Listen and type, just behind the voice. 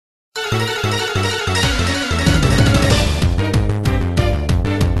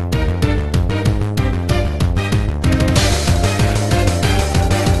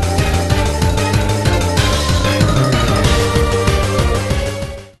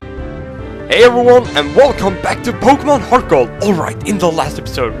Hey everyone, and welcome back to Pokemon HeartGold. Alright, in the last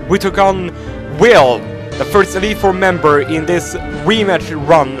episode, we took on Will, the first Elite Four member in this rematch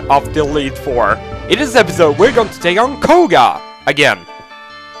run of the Elite Four. In this episode, we're going to take on Koga again.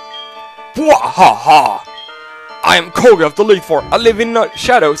 Wahaha! I am Koga of the Elite Four. I live in the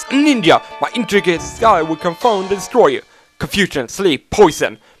shadows, a ninja. My intricate style will confound and destroy you. Confusion, sleep,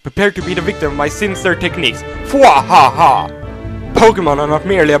 poison. Prepare to be the victim of my sinister techniques. Wahaha! Pokemon are not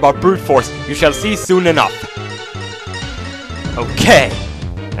merely about brute force, you shall see soon enough. Okay,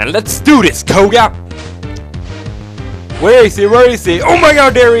 and let's do this, Koga! Where is he? Where is he? Oh my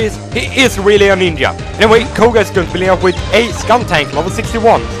god, there he is! He is really a ninja! Anyway, Koga is going to be up with a Skuntank, level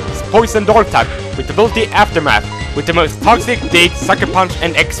 61. It's Poison Dark type, with the ability Aftermath, with the most toxic, dig, sucker punch,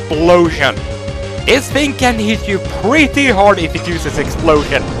 and explosion. This thing can hit you pretty hard if it uses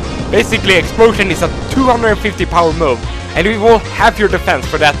explosion. Basically, explosion is a 250 power move, and it will have your defense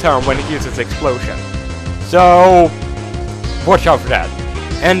for that turn when it uses explosion. So, watch out for that.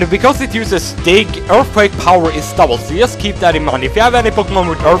 And because it uses dig, Earthquake power is double, so just keep that in mind. If you have any Pokemon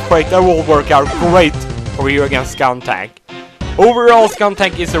with Earthquake, that will work out great for you against Skuntank. Overall,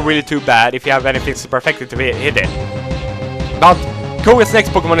 Skuntank isn't really too bad if you have anything super effective to hit it. But Koga's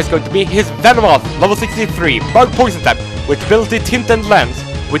next Pokemon is going to be his Venomoth, level 63, Bug Poison type, with ability Tinted Lens,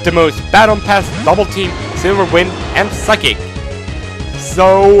 with the most Baton Pass, Double Team, Silver Wind, and Psychic.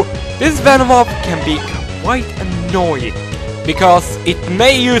 So, this Venomoth can be quite annoying, because it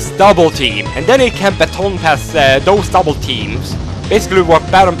may use Double Team, and then it can Baton Pass those Double Teams. Basically what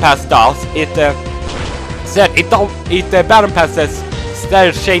Baton Pass does, it Baton Passes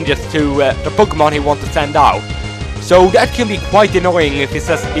status changes to the Pokemon he wants to send out. So that can be quite annoying if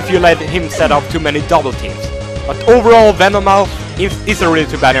you let him set up too many Double Teams. But overall, Venomoth isn't really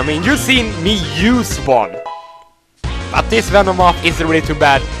too bad. I mean, you've seen me use one, but this Venomoth isn't really too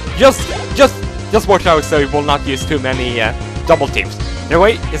bad. Just watch out so it will not use too many Double Teams.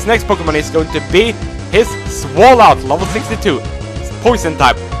 Anyway, his next Pokemon is going to be his Swalot, level 62. It's Poison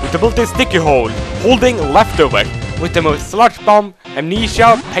type, with the ability Sticky Hold, holding Leftover, with the most Sludge Bomb,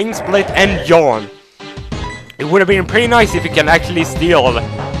 Amnesia, Pain Split, and Yawn. It would have been pretty nice if you can actually steal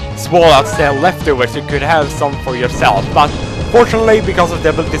Swalot's leftovers, you could have some for yourself, but fortunately, because of the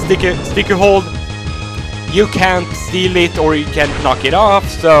ability Sticky Hold, you can't steal it or you can't knock it off,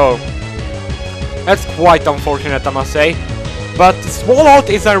 so that's quite unfortunate, I must say. But Swalot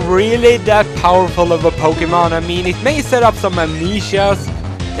isn't really that powerful of a Pokemon. I mean, it may set up some Amnesias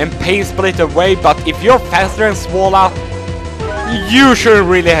and Pain Split away, but if you're faster than Swalot, you shouldn't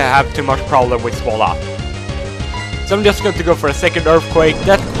really have too much problem with Swalot. So I'm just going to go for a second Earthquake.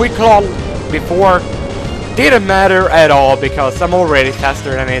 That Quick Claw before didn't matter at all because I'm already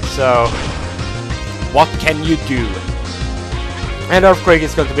faster than it, so what can you do? And Earthquake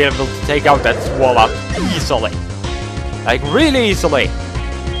is going to be able to take out that Swalot easily. Like, really easily.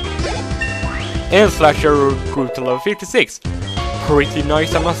 And Slasher grew to level 56. Pretty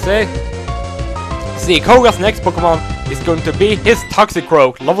nice, I must say. See, Koga's next Pokemon is going to be his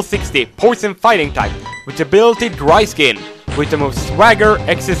Toxicroak, level 60, Poison Fighting type, with the ability Dry Skin, with the most Swagger,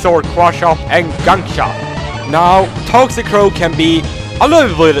 X-Scissor, Crush Up, and Gunk Shot. Now, Toxicroak can be a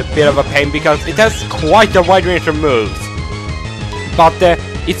little bit of a pain because it has quite a wide range of moves. But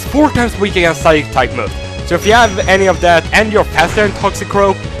it's 4 times weak against Psychic type moves. So if you have any of that and you're faster than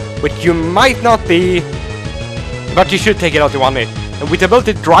Toxicroak, which you might not be, but you should take it out to 1 hit. And with the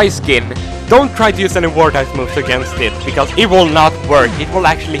ability Dry Skin, don't try to use any War type moves against it, because it will not work. It will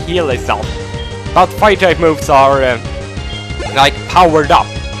actually heal itself. But Fire type moves are like powered up.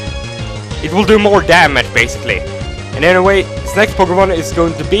 It will do more damage basically. And anyway, his next Pokemon is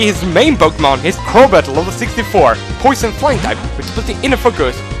going to be his main Pokemon, his Crobat, level 64, Poison Flying type, with the ability Inner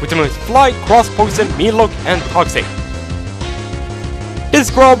Focus, with the most Fly, Cross Poison, Mean Look, and Toxic. This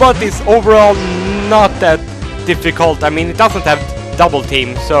Crobat is overall not that difficult. I mean, it doesn't have Double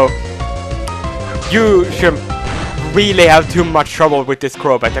Team, so you should really have too much trouble with this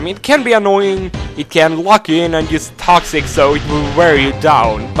Crobat. I mean, it can be annoying, it can lock you in and use Toxic, so it will wear you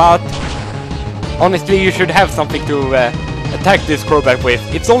down, but honestly, you should have something to attack this Crobat with.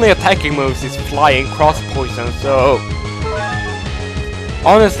 Its only attacking moves is Flying, Cross Poison, so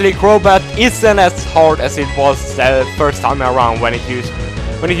honestly, Crobat isn't as hard as it was the first time around when it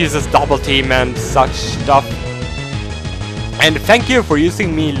uses Double Team and such stuff. And thank you for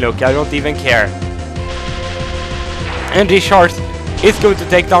using me, look, I don't even care. And Discharge is going to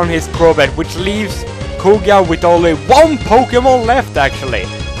take down his Crobat, which leaves Koga with only 1 Pokemon left actually.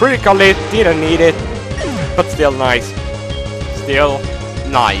 Critical hit, didn't need it, but still nice. Still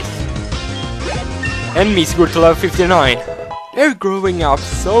nice. And me grew to level 59. They're growing up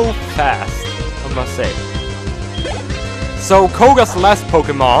so fast, I must say. So Koga's last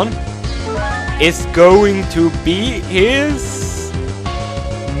Pokemon is going to be his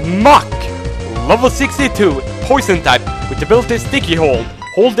Mach, level 62, Poison type, with the ability Sticky Hold,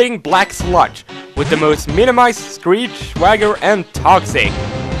 holding Black Sludge, with the most minimized Screech, Swagger, and Toxic.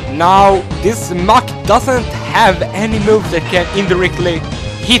 Now, this Mach doesn't have any moves that can indirectly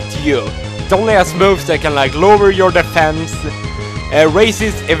hit you. It only has moves that can like lower your defense,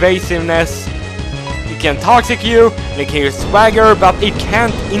 raises evasiveness. It can Toxic you, and it can use Swagger, but it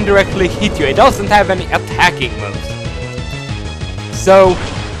can't indirectly hit you. It doesn't have any attacking moves. So,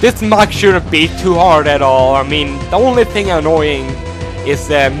 this Mach shouldn't be too hard at all. I mean, the only thing annoying is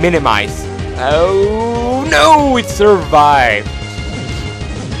minimize. Oh no, it survived!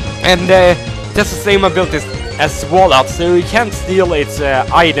 And that's the same abilities as Swalot, so you can't steal its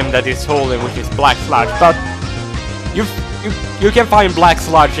item that is holding, which is Black Sludge. But you can find Black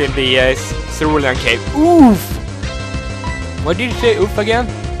Sludge in the Cerulean Cave. Oof! What did you say, oof again?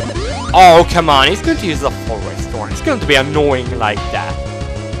 Oh, come on, he's going to use the Forest Storm. It's going to be annoying like that.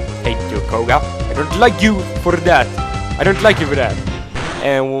 Hate you, Koga. I don't like you for that. I don't like you for that.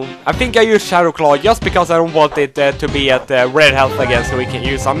 And I think I use Shadow Claw just because I don't want it to be at red health again, so we can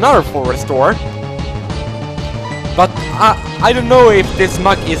use another Forest Storm. But I don't know if this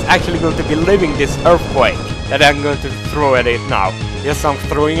Mach is actually going to be living this Earthquake that I'm going to throw at it now. Yes, I'm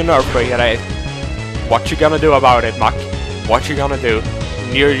throwing an Earthquake at it. What you gonna do about it, Mach? What you gonna do?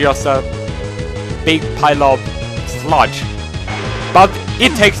 You're just a big pile of sludge. But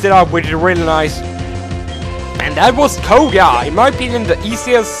it takes it up with a really nice. And that was Koga, in my opinion the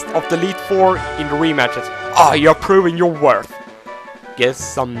easiest of the Elite Four in the rematches. Ah, you're proving your worth. Get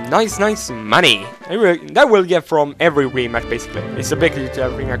some nice money. That will get from every rematch basically. It's a big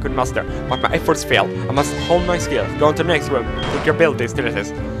everything I could master, but my efforts failed. I must hone my skills. Go on to the next room, put your abilities to the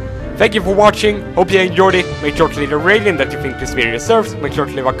test. Thank you for watching, hope you enjoyed it. Make sure to leave a rating that you think this video deserves. Make sure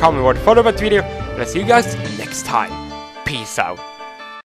to leave a comment or follow that video. And I'll see you guys next time. Peace out.